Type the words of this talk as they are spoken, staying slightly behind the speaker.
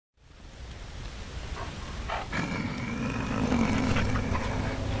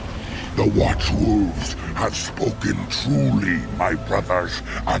The Watchwolves have spoken truly, my brothers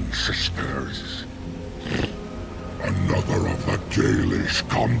and sisters. Another of the Dalish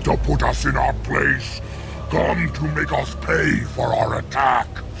come to put us in our place. Come to make us pay for our attack.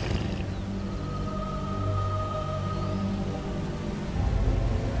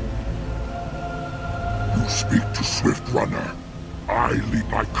 You speak to Swiftrunner. I lead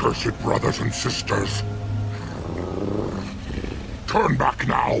my cursed brothers and sisters. Turn back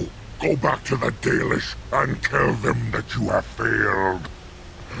now. Go back to the Dalish and tell them that you have failed.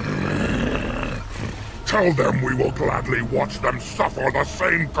 Tell them we will gladly watch them suffer the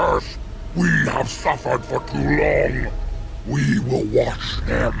same curse we have suffered for too long. We will watch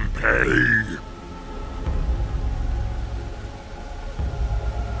them pay.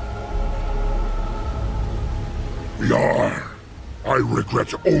 We are. I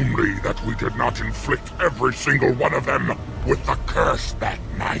regret only that we did not inflict every single one of them with the curse that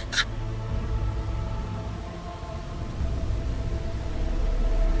night.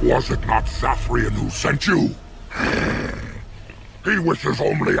 Was it not Sathrian who sent you? He wishes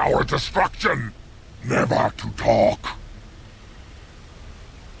only our destruction, never to talk.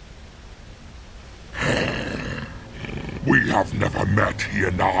 We have never met, he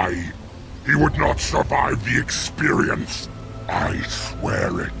and I. He would not survive the experience. I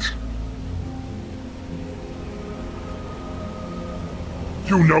swear it.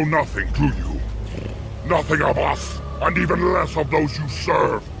 You know nothing, do you? Nothing of us, and even less of those you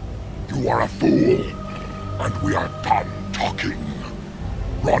serve. You are a fool, and we are done talking.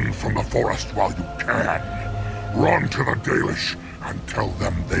 Run from the forest while you can. Run to the Dalish and tell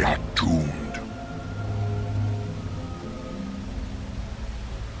them they are doomed.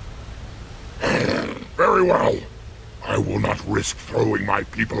 Very well. I will not risk throwing my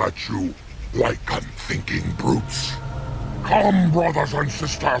people at you like unthinking brutes. Come, brothers and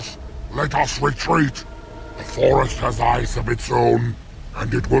sisters. Let us retreat. The forest has eyes of its own,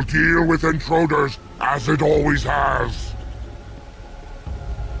 and it will deal with intruders as it always has.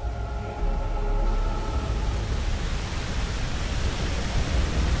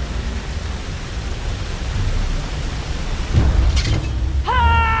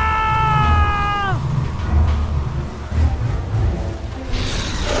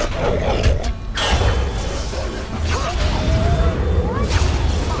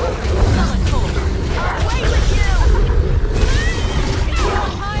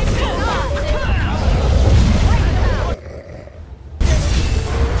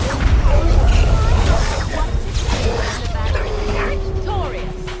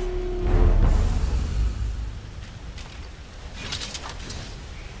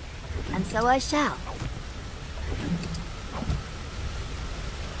 So I shall.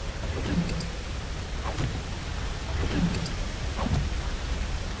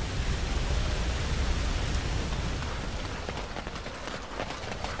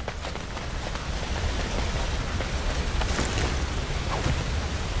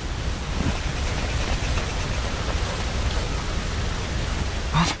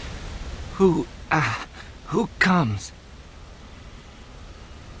 What? Who comes?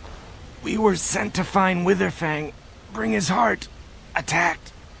 We were sent to find Witherfang, bring his heart,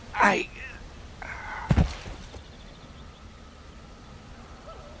 attacked.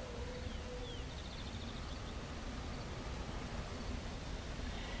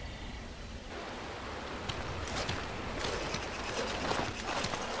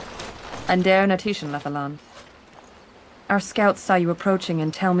 And Dare Natishan Lethalan. Our scouts saw you approaching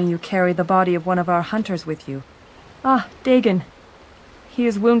and tell me you carry the body of one of our hunters with you. Ah, Dagon. He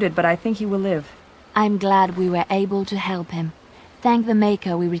is wounded, but I think he will live. I'm glad we were able to help him. Thank the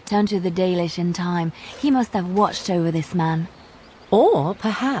Maker we returned to the Dalish in time. He must have watched over this man. Or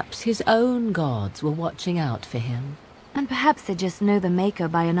perhaps his own gods were watching out for him. And perhaps they just know the Maker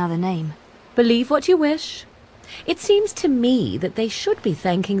by another name. Believe what you wish. It seems to me that they should be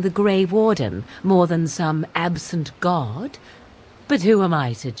thanking the Grey Warden more than some absent god. But who am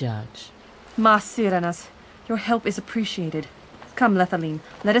I to judge? Mas Sirenas, your help is appreciated. Come, Lethaline,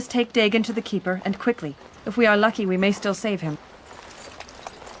 let us take Dagon to the Keeper, and quickly. If we are lucky, we may still save him.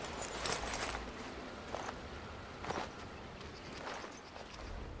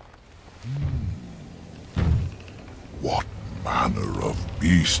 What manner of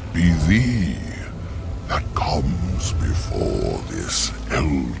beast be thee that comes before this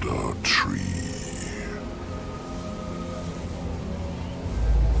elder tree?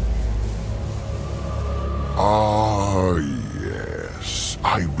 Ah, yes,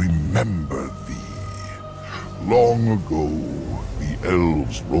 I remember thee. Long ago, the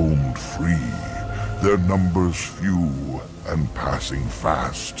elves roamed free, their numbers few and passing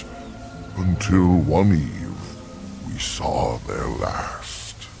fast. until one eve we saw their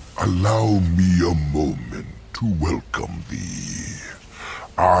last. Allow me a moment to welcome thee.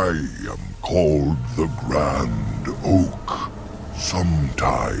 I am called the Grand Oak,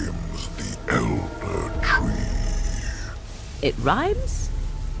 sometimes the Elder Tree. It rhymes?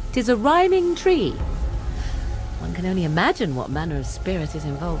 'Tis a rhyming tree. One can only imagine what manner of spirit is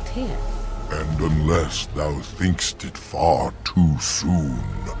involved here. And unless thou think'st it far too soon,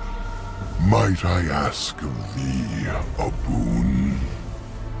 might I ask of thee a boon?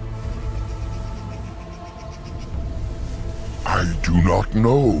 I do not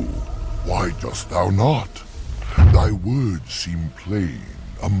know. Why dost thou not? Thy words seem plain,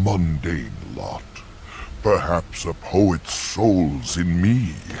 a mundane lot. Perhaps a poet's soul's in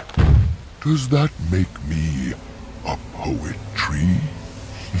me. Does that make me a poetry?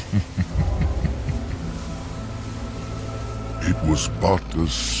 It was but a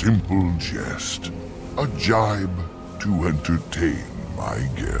simple jest, a jibe to entertain my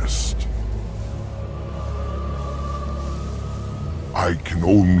guest. I can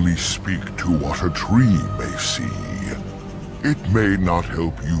only speak to what a tree may see. It may not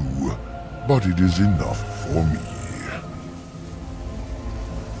help you, but it is enough for me.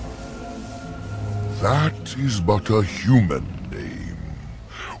 That is but a human name,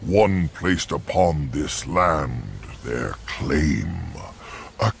 one placed upon this land, their claim.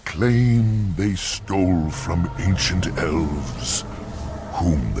 A claim they stole from ancient elves,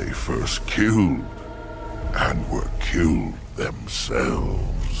 whom they first killed, and were killed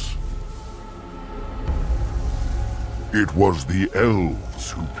themselves. It was the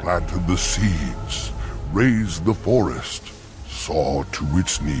elves who planted the seeds, raised the forest, saw to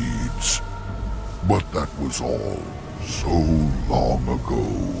its needs. But that was all so long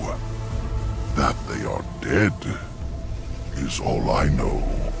ago. That they are dead is all I know.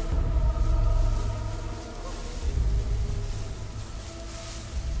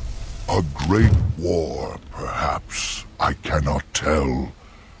 A great war, perhaps, I cannot tell.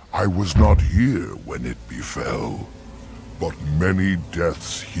 I was not here when it befell. But many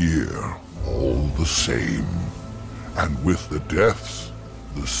deaths here, all the same. And with the deaths,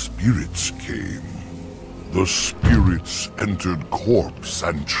 the spirits came. The spirits entered corpse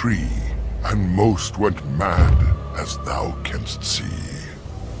and tree, and most went mad, as thou canst see.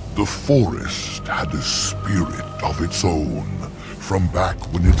 The forest had a spirit of its own, from back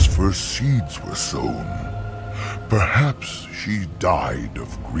when its first seeds were sown. Perhaps she died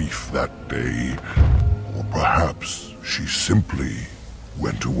of grief that day, or perhaps she simply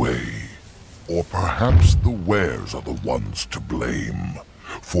went away. Or perhaps the wares are the ones to blame,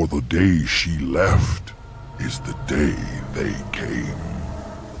 for the day she left is the day they came.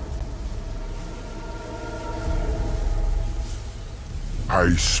 I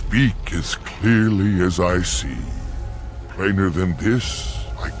speak as clearly as I see. Plainer than this,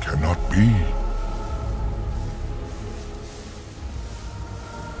 I cannot be.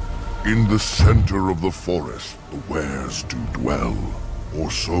 In the center of the forest, the wares do dwell,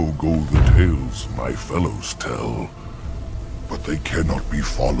 or so go the tales my fellows tell. But they cannot be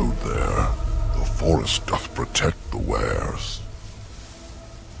followed there. The forest doth protect the wares.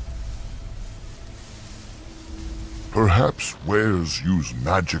 Perhaps wares use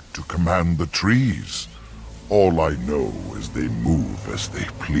magic to command the trees. All I know is they move as they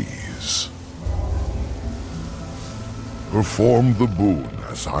please. Perform the boon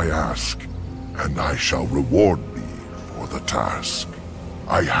as I ask, and I shall reward thee for the task.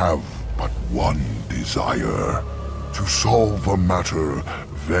 I have but one desire, to solve a matter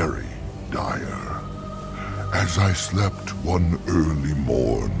very dire. As I slept one early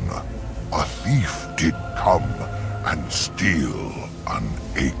morn, a thief did come and steal an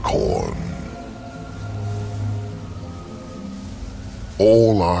acorn.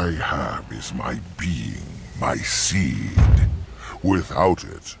 All I have is my being, my seed. Without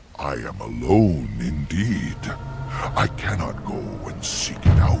it, I am alone indeed. I cannot go and seek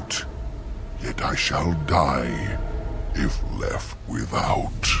it out, yet I shall die if left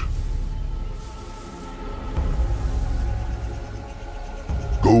without.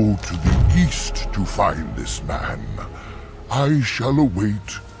 Go to the east to find this man. I shall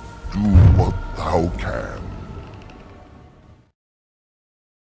await. Do what thou can.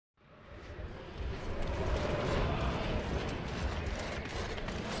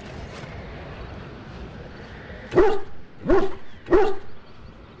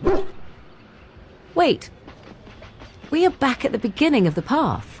 Wait. We are back at the beginning of the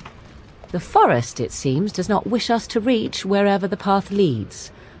path. The forest, it seems, does not wish us to reach wherever the path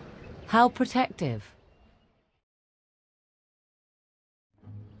leads. How protective.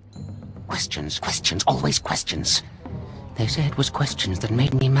 Questions, questions, always questions. They say it was questions that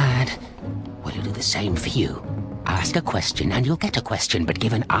made me mad. Well, it'll do the same for you. Ask a question and you'll get a question, but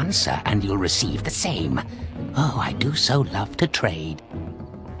give an answer and you'll receive the same. Oh, I do so love to trade.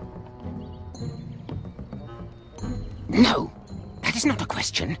 No, that is not a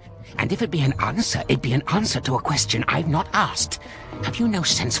question. And if it be an answer, it'd be an answer to a question I've not asked. Have you no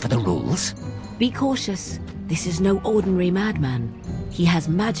sense for the rules? Be cautious. This is no ordinary madman. He has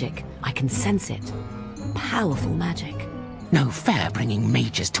magic. I can sense it. Powerful magic. No fair bringing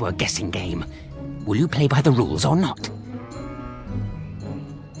mages to a guessing game. Will you play by the rules or not?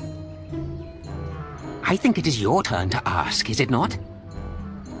 I think it is your turn to ask, is it not?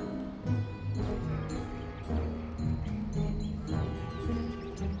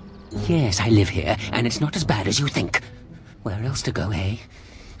 Yes, I live here, and it's not as bad as you think. Where else to go, eh?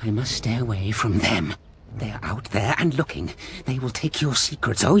 I must stay away from them. They're out there and looking. They will take your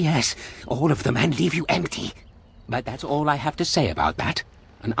secrets, oh yes, all of them, and leave you empty. But that's all I have to say about that.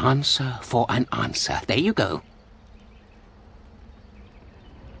 An answer for an answer. There you go.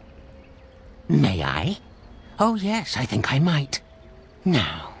 May I? Oh yes, I think I might.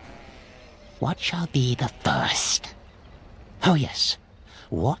 Now, what shall be the first? Oh yes,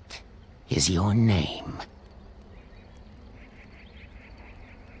 what is your name?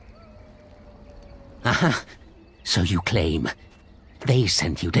 Aha, so you claim. They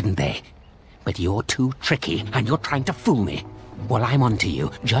sent you, didn't they? But you're too tricky, and you're trying to fool me. Well, I'm on to you,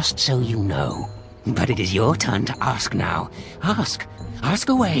 just so you know. But it is your turn to ask now. Ask. Ask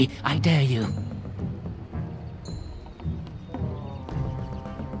away, I dare you.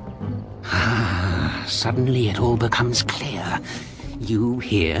 Ah, suddenly it all becomes clear. You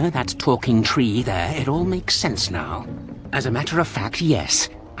hear that talking tree there? It all makes sense now. As a matter of fact, yes.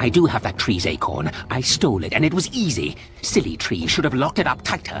 I do have that tree's acorn. I stole it, and it was easy. Silly tree should have locked it up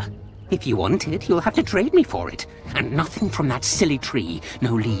tighter. If you want it, you'll have to trade me for it. And nothing from that silly tree.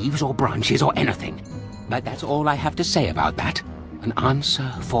 No leaves or branches or anything. But that's all I have to say about that. An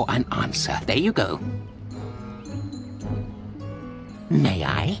answer for an answer. There you go. May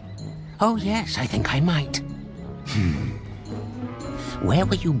I? Oh yes, I think I might. Where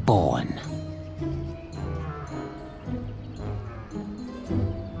were you born?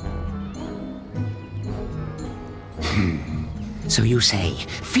 So you say,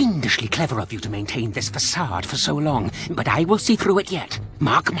 fiendishly clever of you to maintain this facade for so long, but I will see through it yet.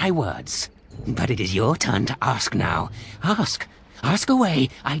 Mark my words. But it is your turn to ask now. Ask. Ask away,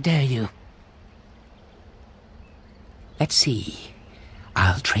 I dare you. Let's see.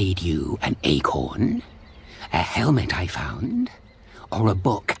 I'll trade you an acorn, a helmet I found, or a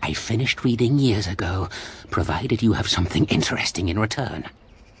book I finished reading years ago, provided you have something interesting in return.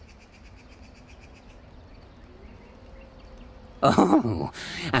 Oh,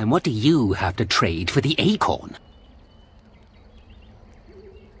 and what do you have to trade for the acorn?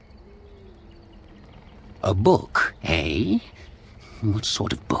 A book, eh? What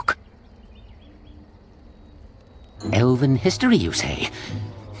sort of book? Elven history, you say?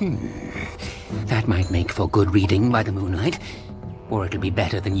 That might make for good reading by the moonlight. Or it'll be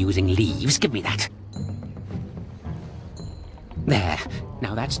better than using leaves. Give me that. There.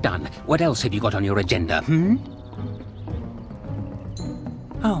 Now that's done. What else have you got on your agenda,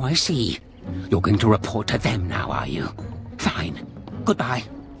 Oh, I see. You're going to report to them now, are you? Fine. Goodbye.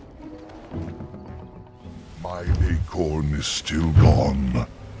 My acorn is still gone,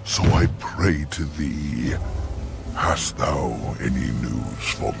 so I pray to thee. Hast thou any news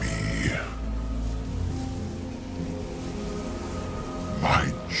for me?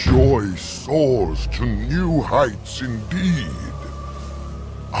 My joy soars to new heights indeed.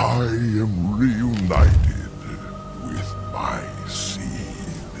 I am reunited with my seed.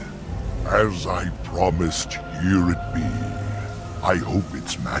 As I promised, here it be. I hope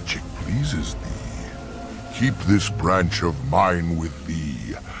its magic pleases thee. Keep this branch of mine with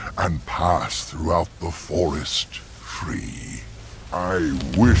thee, and pass throughout the forest free. I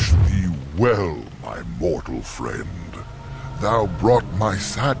wish thee well, my mortal friend. Thou brought my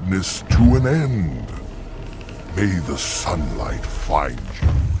sadness to an end. May the sunlight find you,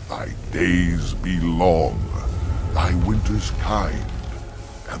 thy days be long, thy winters kind,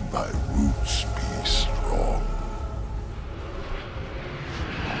 and thy roots be strong.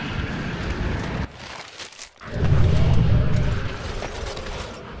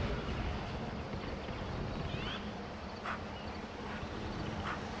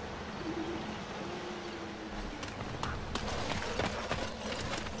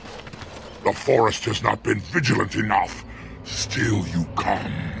 The forest has not been vigilant enough. Still you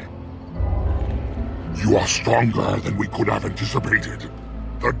come. You are stronger than we could have anticipated.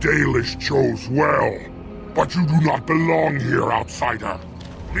 The Dalish chose well, but you do not belong here, outsider.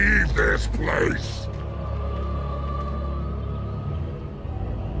 Leave this place!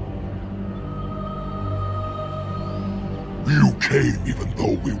 You came even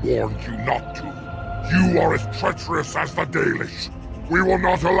though we warned you not to. You are as treacherous as the Dalish. We will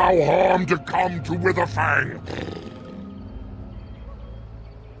not allow harm to come to Witherfang.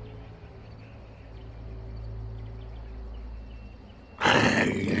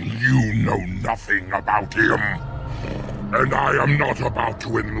 You know nothing about him. And I am not about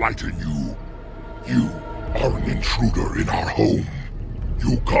to enlighten you. You are an intruder in our home.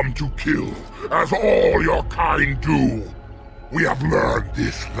 You come to kill, as all your kind do. We have learned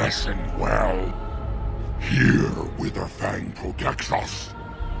this lesson well. Here, Witherfang protects us.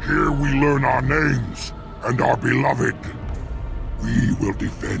 Here we learn our names and are beloved. We will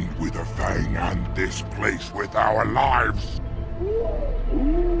defend Witherfang and this place with our lives.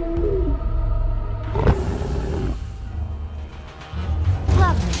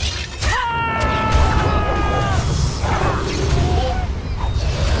 Lovely.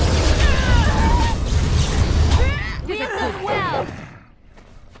 Did it well.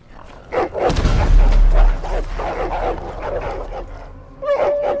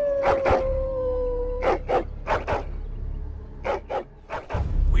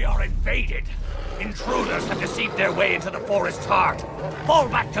 We are invaded. Intruders have deceived their way into the forest's heart. Fall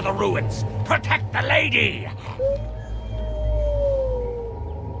back to the ruins. Protect the lady!